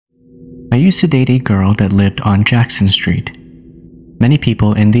used to date a girl that lived on Jackson Street. Many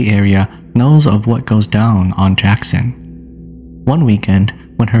people in the area knows of what goes down on Jackson. One weekend,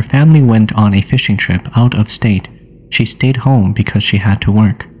 when her family went on a fishing trip out of state, she stayed home because she had to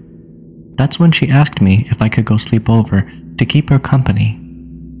work. That's when she asked me if I could go sleep over to keep her company.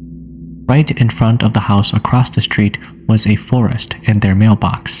 Right in front of the house across the street was a forest and their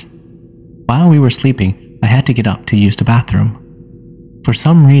mailbox. While we were sleeping, I had to get up to use the bathroom. For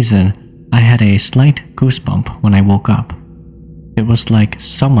some reason, I had a slight goosebump when I woke up. It was like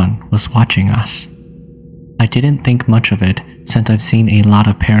someone was watching us. I didn't think much of it since I've seen a lot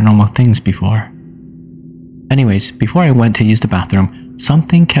of paranormal things before. Anyways, before I went to use the bathroom,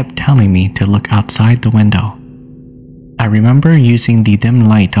 something kept telling me to look outside the window. I remember using the dim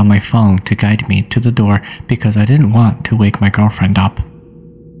light on my phone to guide me to the door because I didn't want to wake my girlfriend up.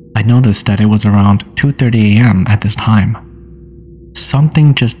 I noticed that it was around 2:30 a.m. at this time.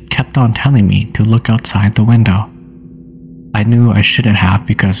 Something just kept on telling me to look outside the window. I knew I shouldn't have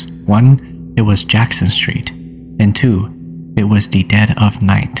because 1, it was Jackson Street, and 2, it was the dead of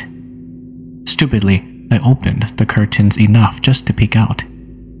night. Stupidly, I opened the curtains enough just to peek out.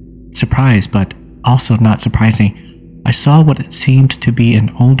 Surprised, but also not surprising, I saw what seemed to be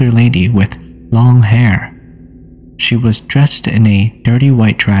an older lady with long hair. She was dressed in a dirty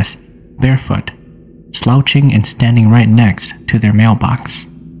white dress, barefoot, slouching and standing right next to their mailbox.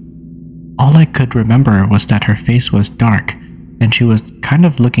 All I could remember was that her face was dark and she was kind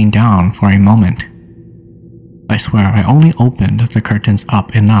of looking down for a moment. I swear I only opened the curtains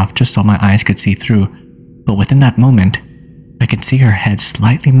up enough just so my eyes could see through, but within that moment, I could see her head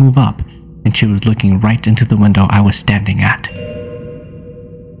slightly move up and she was looking right into the window I was standing at.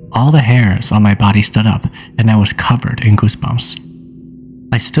 All the hairs on my body stood up and I was covered in goosebumps.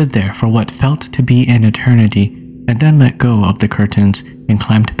 I stood there for what felt to be an eternity and then let go of the curtains and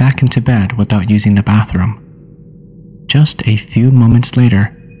climbed back into bed without using the bathroom. Just a few moments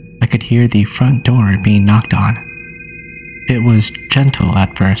later, I could hear the front door being knocked on. It was gentle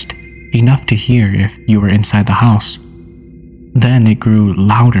at first, enough to hear if you were inside the house. Then it grew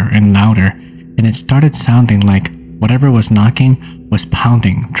louder and louder, and it started sounding like whatever was knocking was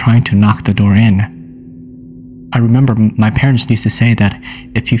pounding, trying to knock the door in. I remember my parents used to say that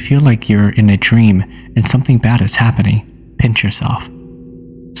if you feel like you're in a dream and something bad is happening, pinch yourself.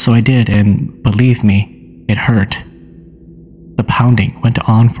 So I did, and believe me, it hurt. The pounding went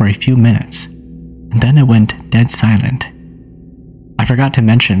on for a few minutes, and then it went dead silent. I forgot to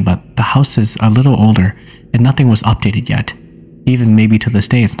mention, but the house is a little older and nothing was updated yet. Even maybe to this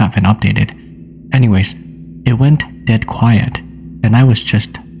day it's not been updated. Anyways, it went dead quiet, and I was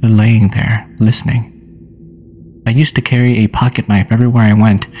just laying there, listening. I used to carry a pocket knife everywhere I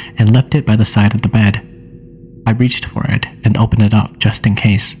went and left it by the side of the bed. I reached for it and opened it up just in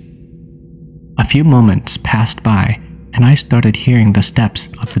case. A few moments passed by, and I started hearing the steps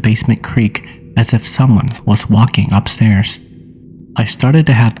of the basement creak as if someone was walking upstairs. I started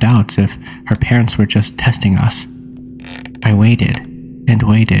to have doubts if her parents were just testing us. I waited and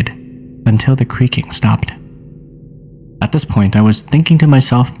waited until the creaking stopped. At this point, I was thinking to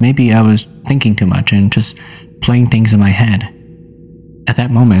myself maybe I was thinking too much and just playing things in my head. At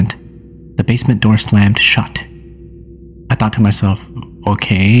that moment, the basement door slammed shut. I thought to myself,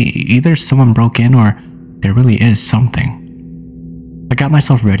 okay, either someone broke in or there really is something. I got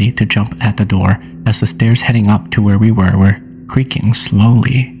myself ready to jump at the door as the stairs heading up to where we were creaking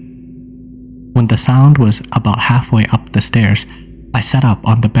slowly. When the sound was about halfway up the stairs, I sat up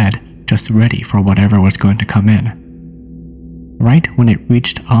on the bed, just ready for whatever was going to come in. Right when it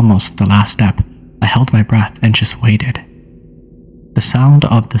reached almost the last step, I held my breath and just waited. The sound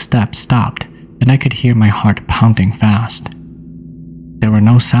of the steps stopped, and I could hear my heart pounding fast. There were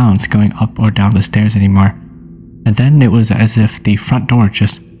no sounds going up or down the stairs anymore, and then it was as if the front door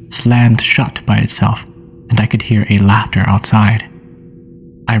just slammed shut by itself, and I could hear a laughter outside.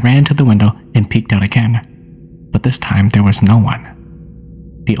 I ran to the window and peeked out again, but this time there was no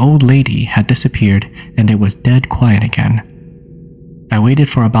one. The old lady had disappeared and it was dead quiet again. I waited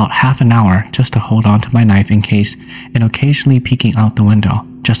for about half an hour just to hold on to my knife in case, and occasionally peeking out the window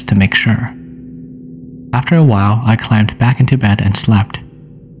just to make sure. After a while, I climbed back into bed and slept.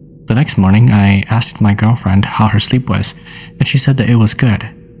 The next morning, I asked my girlfriend how her sleep was, and she said that it was good.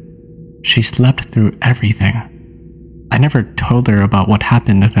 She slept through everything. I never told her about what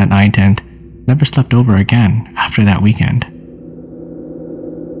happened that night and never slept over again after that weekend.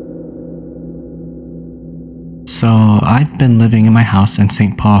 So I've been living in my house in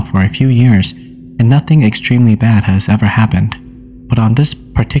St. Paul for a few years, and nothing extremely bad has ever happened. But on this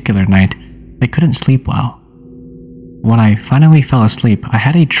particular night, I couldn't sleep well. When I finally fell asleep, I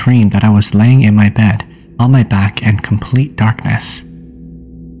had a dream that I was laying in my bed, on my back in complete darkness.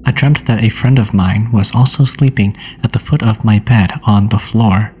 I dreamt that a friend of mine was also sleeping at the foot of my bed on the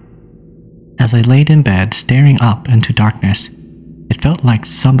floor. As I laid in bed staring up into darkness, it felt like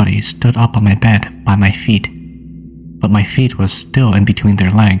somebody stood up on my bed by my feet, but my feet was still in between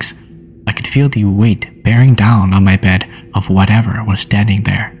their legs. I could feel the weight bearing down on my bed of whatever was standing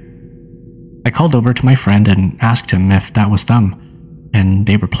there. I called over to my friend and asked him if that was them, and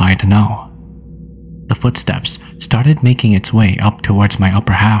they replied no. The footsteps started making its way up towards my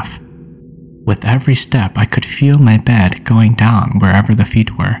upper half. With every step, I could feel my bed going down wherever the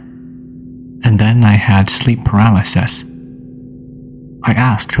feet were. And then I had sleep paralysis. I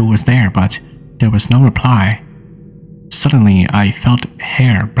asked who was there, but there was no reply. Suddenly, I felt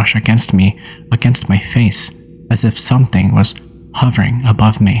hair brush against me, against my face, as if something was hovering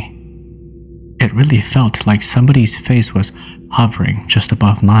above me. It really felt like somebody's face was hovering just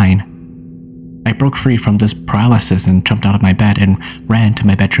above mine. I broke free from this paralysis and jumped out of my bed and ran to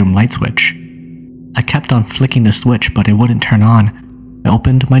my bedroom light switch. I kept on flicking the switch, but it wouldn't turn on. I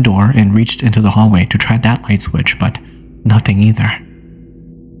opened my door and reached into the hallway to try that light switch, but nothing either.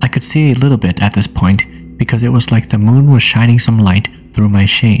 I could see a little bit at this point because it was like the moon was shining some light through my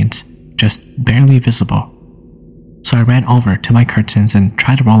shades, just barely visible. So I ran over to my curtains and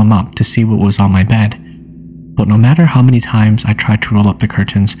tried to roll them up to see what was on my bed. But no matter how many times I tried to roll up the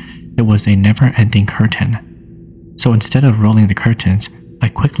curtains, it was a never-ending curtain. So instead of rolling the curtains, I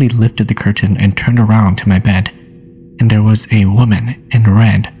quickly lifted the curtain and turned around to my bed, and there was a woman in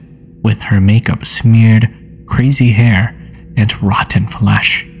red, with her makeup smeared, crazy hair, and rotten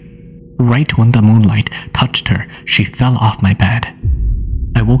flesh. Right when the moonlight touched her, she fell off my bed.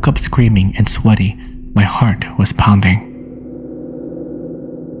 I woke up screaming and sweaty. My heart was pounding.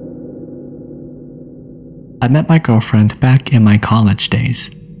 I met my girlfriend back in my college days.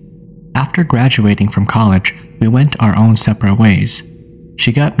 After graduating from college, we went our own separate ways.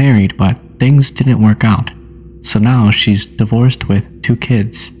 She got married, but things didn't work out, so now she's divorced with 2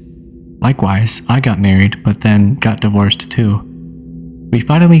 kids. Likewise, I got married, but then got divorced too. We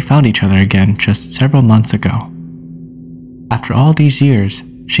finally found each other again just several months ago. After all these years,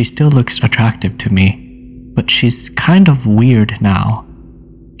 she still looks attractive to me, but she's kind of weird now.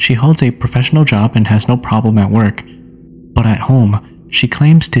 She holds a professional job and has no problem at work, but at home, she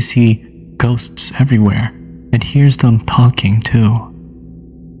claims to see ghosts everywhere and hears them talking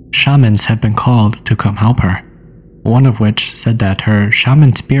too. Shamans have been called to come help her, one of which said that her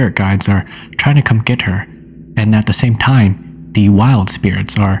shaman spirit guides are trying to come get her, and at the same time, the wild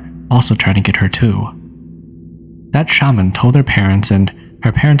spirits are also trying to get her too. That shaman told her parents, and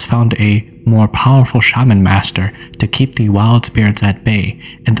her parents found a more powerful shaman master to keep the wild spirits at bay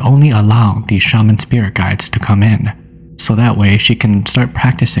and only allow the shaman spirit guides to come in, so that way she can start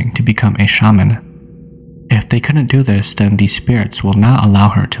practicing to become a shaman. If they couldn't do this, then the spirits will not allow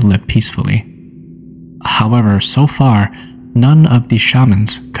her to live peacefully. However, so far, none of the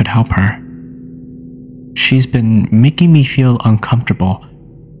shamans could help her. She's been making me feel uncomfortable.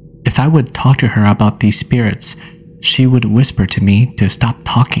 If I would talk to her about these spirits, she would whisper to me to stop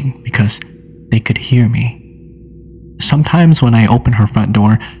talking because they could hear me. Sometimes when I open her front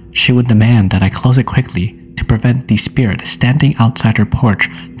door, she would demand that I close it quickly to prevent the spirit standing outside her porch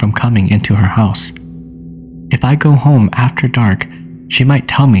from coming into her house. If I go home after dark, she might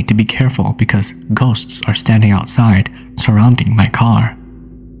tell me to be careful because ghosts are standing outside surrounding my car.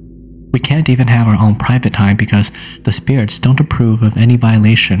 We can't even have our own private time because the spirits don't approve of any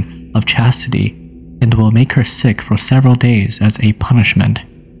violation of chastity and will make her sick for several days as a punishment.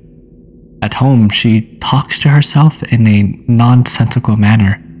 At home, she talks to herself in a nonsensical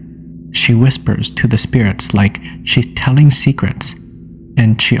manner. She whispers to the spirits like she's telling secrets,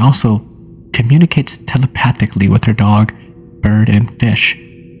 and she also communicates telepathically with her dog, bird, and fish.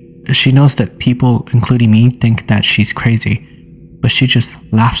 She knows that people, including me, think that she's crazy, but she just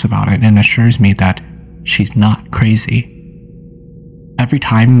laughs about it and assures me that she's not crazy. Every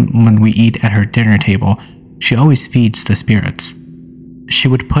time when we eat at her dinner table, she always feeds the spirits. She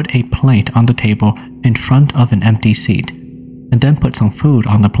would put a plate on the table in front of an empty seat, and then put some food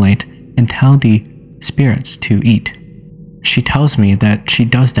on the plate and tell the spirits to eat. She tells me that she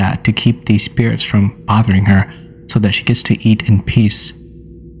does that to keep the spirits from bothering her so that she gets to eat in peace.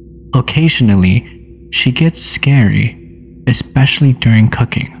 Occasionally, she gets scary, especially during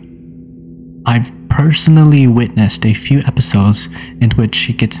cooking. I've personally witnessed a few episodes in which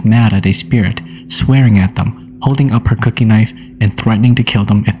she gets mad at a spirit, swearing at them, holding up her cooking knife, and threatening to kill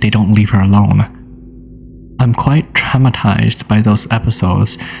them if they don't leave her alone. I'm quite traumatized by those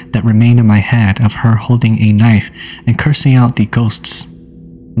episodes that remain in my head of her holding a knife and cursing out the ghosts.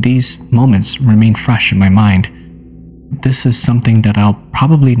 These moments remain fresh in my mind. This is something that I'll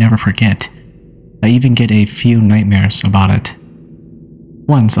probably never forget. I even get a few nightmares about it.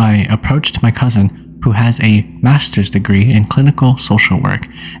 Once I approached my cousin, who has a master's degree in clinical social work,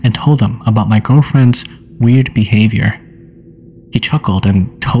 and told him about my girlfriend's weird behavior. He chuckled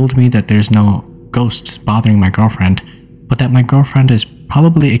and told me that there's no ghosts bothering my girlfriend, but that my girlfriend is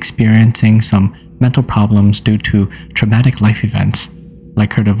probably experiencing some mental problems due to traumatic life events,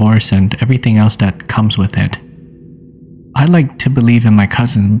 like her divorce and everything else that comes with it. I like to believe in my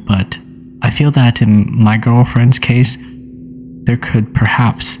cousin, but I feel that in my girlfriend's case, there could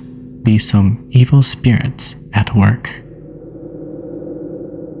perhaps be some evil spirits at work.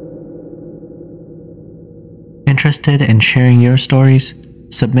 Interested in sharing your stories?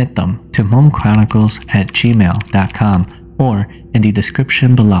 Submit them to HmongChronicles@gmail.com or in the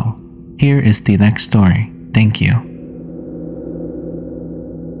description below. Here is the next story. Thank you.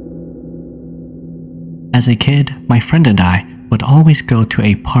 As a kid, my friend and I would always go to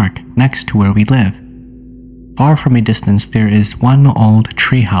a park next to where we live. Far from a distance, there is one old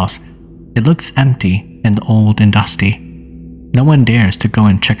tree house. It looks empty and old and dusty. No one dares to go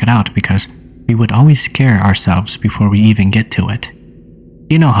and check it out because we would always scare ourselves before we even get to it.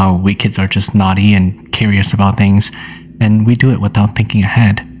 You know how we kids are just naughty and curious about things, and we do it without thinking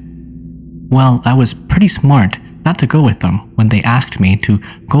ahead. Well, I was pretty smart not to go with them when they asked me to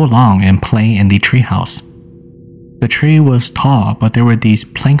go along and play in the treehouse. The tree was tall, but there were these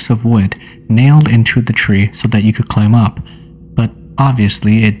planks of wood nailed into the tree so that you could climb up, but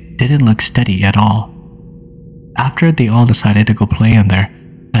obviously it didn't look steady at all. After they all decided to go play in there,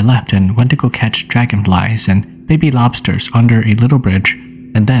 I left and went to go catch dragonflies and baby lobsters under a little bridge,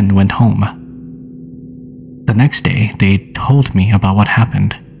 and then went home. The next day, they told me about what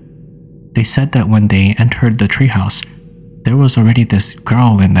happened. They said that when they entered the treehouse, there was already this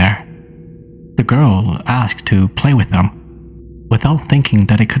girl in there. The girl asked to play with them. Without thinking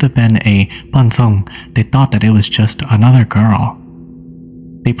that it could have been a bansong, they thought that it was just another girl.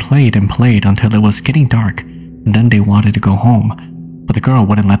 They played and played until it was getting dark, and then they wanted to go home, but the girl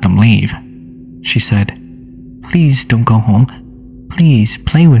wouldn't let them leave. She said, "Please don't go home. Please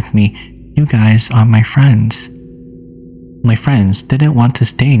play with me. You guys are my friends." My friends didn't want to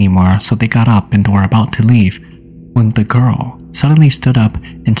stay anymore, so they got up and were about to leave when the girl suddenly stood up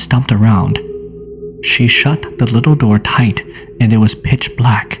and stomped around. She shut the little door tight and it was pitch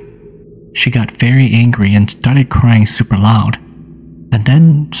black. She got very angry and started crying super loud, and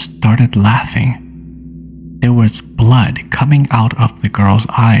then started laughing. There was blood coming out of the girl's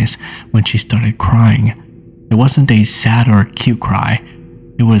eyes when she started crying. It wasn't a sad or cute cry.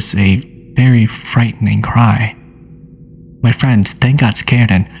 It was a very frightening cry. My friends then got scared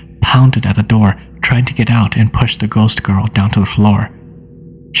and pounded at the door, trying to get out and push the ghost girl down to the floor.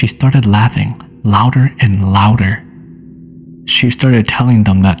 She started laughing louder and louder. She started telling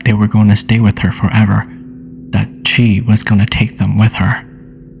them that they were going to stay with her forever, that she was going to take them with her.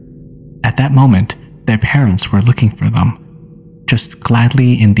 At that moment, their parents were looking for them. Just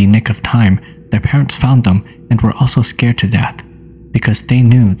gladly in the nick of time, their parents found them and were also scared to death because they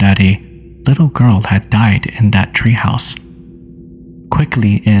knew that a little girl had died in that treehouse.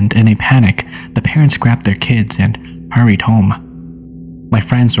 Quickly and in a panic, the parents grabbed their kids and hurried home. My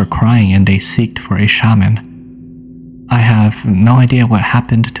friends were crying and they seeked for a shaman. I have no idea what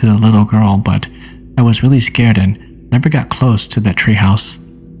happened to the little girl, but I was really scared and never got close to that treehouse.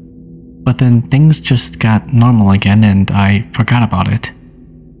 But then things just got normal again and I forgot about it.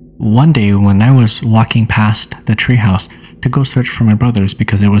 One day when I was walking past the treehouse to go search for my brothers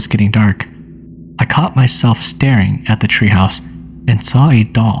because it was getting dark, I caught myself staring at the treehouse and saw a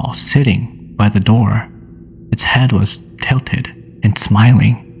doll sitting by the door. Its head was tilted and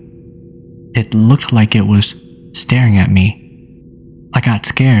smiling. It looked like it was staring at me. I got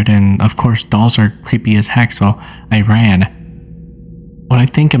scared, and of course dolls are creepy as heck, so I ran. What I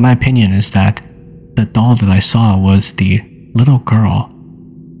think in my opinion is that the doll that I saw was the little girl.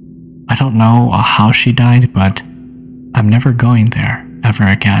 I don't know how she died, but I'm never going there ever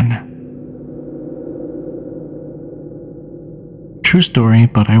again. True story,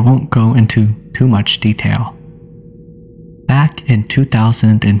 but I won't go into too much detail. Back in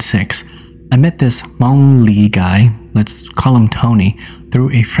 2006, I met this Hmong Lee guy, let's call him Tony,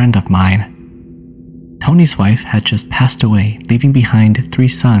 through a friend of mine. Tony's wife had just passed away, leaving behind 3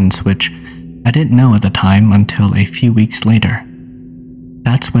 sons, which I didn't know at the time until a few weeks later.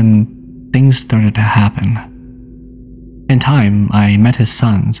 That's when things started to happen. In time, I met his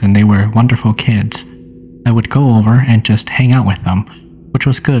sons and they were wonderful kids. I would go over and just hang out with them, which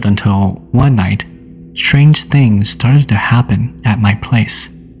was good until one night, strange things started to happen at my place.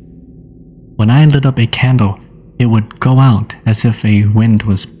 When I lit up a candle, it would go out as if a wind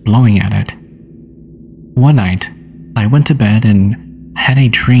was blowing at it. One night, I went to bed and had a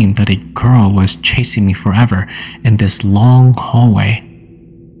dream that a girl was chasing me forever in this long hallway.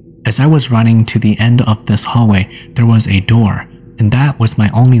 As I was running to the end of this hallway, there was a door, and that was my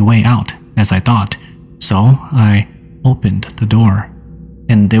only way out, as I thought. So I opened the door,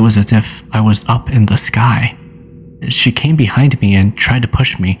 and it was as if I was up in the sky. She came behind me and tried to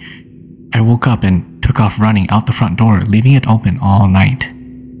push me. I woke up and took off running out the front door, leaving it open all night.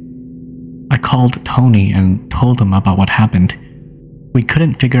 I called Tony and told him about what happened. We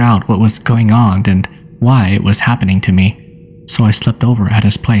couldn't figure out what was going on and why it was happening to me, so I slept over at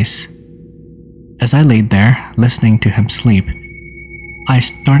his place. As I laid there, listening to him sleep, I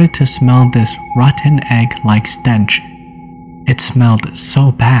started to smell this rotten egg-like stench. It smelled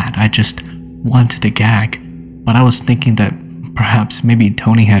so bad I just wanted to gag, but I was thinking that perhaps maybe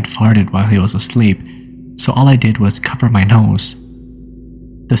Tony had farted while he was asleep, so all I did was cover my nose.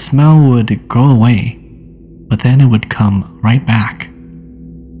 The smell would go away, but then it would come right back.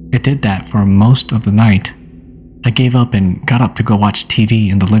 It did that for most of the night. I gave up and got up to go watch TV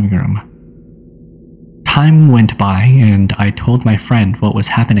in the living room. Time went by and I told my friend what was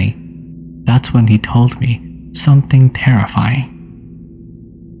happening. That's when he told me something terrifying.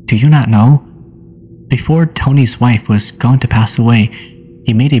 Do you not know? Before Tony's wife was going to pass away,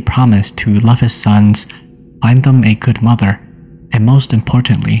 he made a promise to love his sons, find them a good mother, and most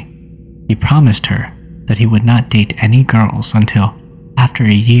importantly, he promised her that he would not date any girls until after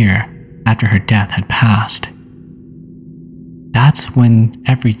a year after her death had passed. That's when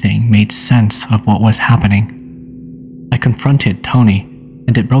everything made sense of what was happening. I confronted Tony,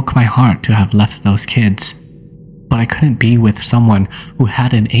 and it broke my heart to have left those kids. But I couldn't be with someone who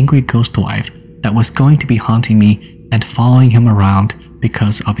had an angry ghost wife that was going to be haunting me and following him around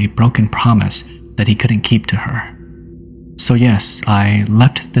because of a broken promise that he couldn't keep to her. So yes, I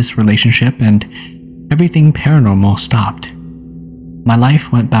left this relationship and everything paranormal stopped. My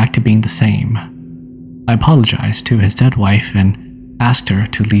life went back to being the same. I apologized to his dead wife and asked her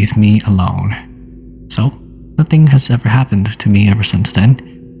to leave me alone. So, nothing has ever happened to me ever since then.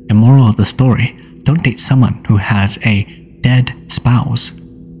 And moral of the story, don't date someone who has a dead spouse.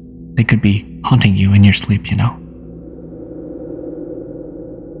 They could be haunting you in your sleep, you know.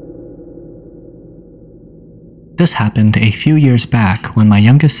 This happened a few years back when my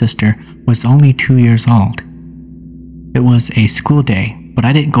youngest sister was only 2 years old. It was a school day, but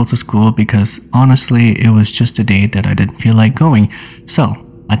I didn't go to school because honestly it was just a day that I didn't feel like going, so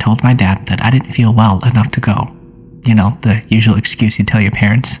I told my dad that I didn't feel well enough to go. You know, the usual excuse you tell your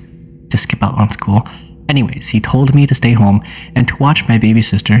parents to skip out on school. Anyways, he told me to stay home and to watch my baby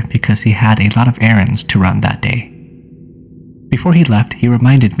sister because he had a lot of errands to run that day. Before he left, he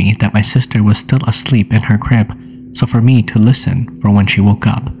reminded me that my sister was still asleep in her crib, so for me to listen for when she woke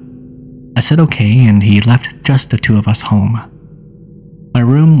up. I said okay, and he left just the two of us home. My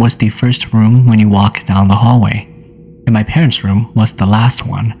room was the first room when you walk down the hallway, and my parents' room was the last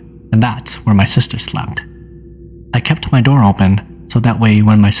one, and that's where my sister slept. I kept my door open, so that way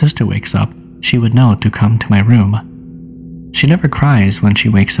when my sister wakes up, she would know to come to my room. She never cries when she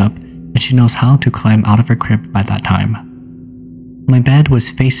wakes up, and she knows how to climb out of her crib by that time. My bed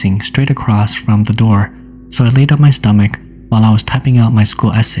was facing straight across from the door, so I laid on my stomach while I was typing out my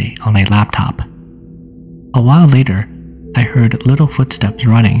school essay on a laptop. A while later, I heard little footsteps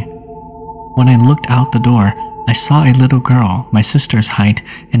running. When I looked out the door, I saw a little girl, my sister's height,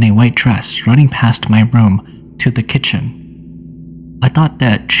 in a white dress running past my room to the kitchen. I thought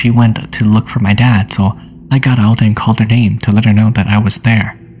that she went to look for my dad, so I got out and called her name to let her know that I was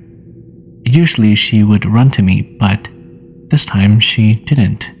there. Usually she would run to me, but this time she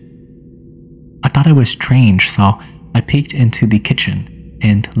didn't. I thought it was strange, so I peeked into the kitchen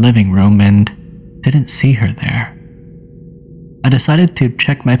and living room and didn't see her there. I decided to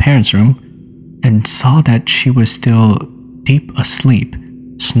check my parents' room and saw that she was still deep asleep,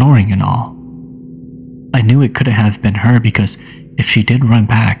 snoring and all. I knew it couldn't have been her because if she did run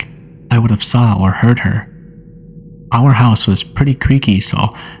back, I would have saw or heard her. Our house was pretty creaky,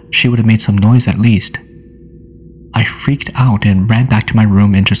 so she would have made some noise at least. I freaked out and ran back to my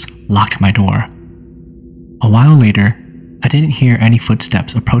room and just locked my door. A while later, I didn't hear any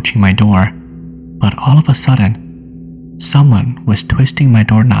footsteps approaching my door, but all of a sudden, someone was twisting my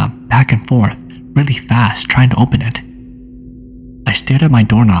doorknob back and forth really fast trying to open it. I stared at my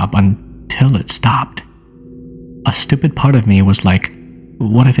doorknob until it stopped. A stupid part of me was like,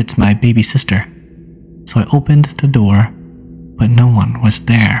 what if it's my baby sister? so I opened the door, but no one was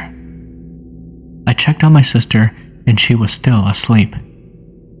there. I checked on my sister and she was still asleep.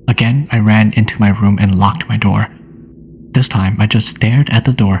 Again, I ran into my room and locked my door. This time, I just stared at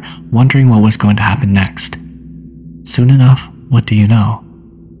the door, wondering what was going to happen next. Soon enough, what do you know?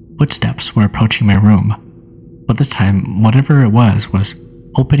 Footsteps were approaching my room, but this time, whatever it was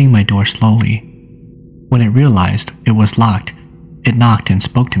opening my door slowly. When it realized it was locked, it knocked and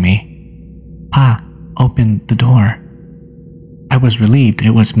spoke to me. "Pa, open the door." I was relieved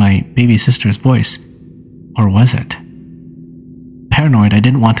it was my baby sister's voice. Or was it? Paranoid, I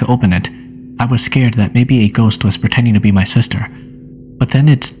didn't want to open it. I was scared that maybe a ghost was pretending to be my sister. But then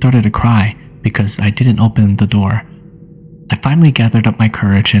it started to cry because I didn't open the door. I finally gathered up my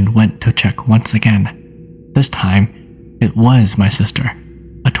courage and went to check once again. This time, it was my sister.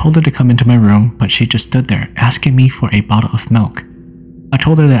 I told her to come into my room, but she just stood there asking me for a bottle of milk. I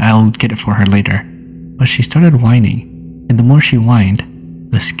told her that I'll get it for her later, but she started whining, and the more she whined,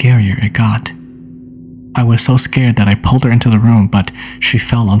 the scarier it got. I was so scared that I pulled her into the room, but she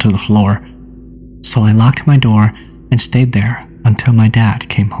fell onto the floor. So I locked my door and stayed there until my dad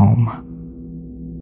came home.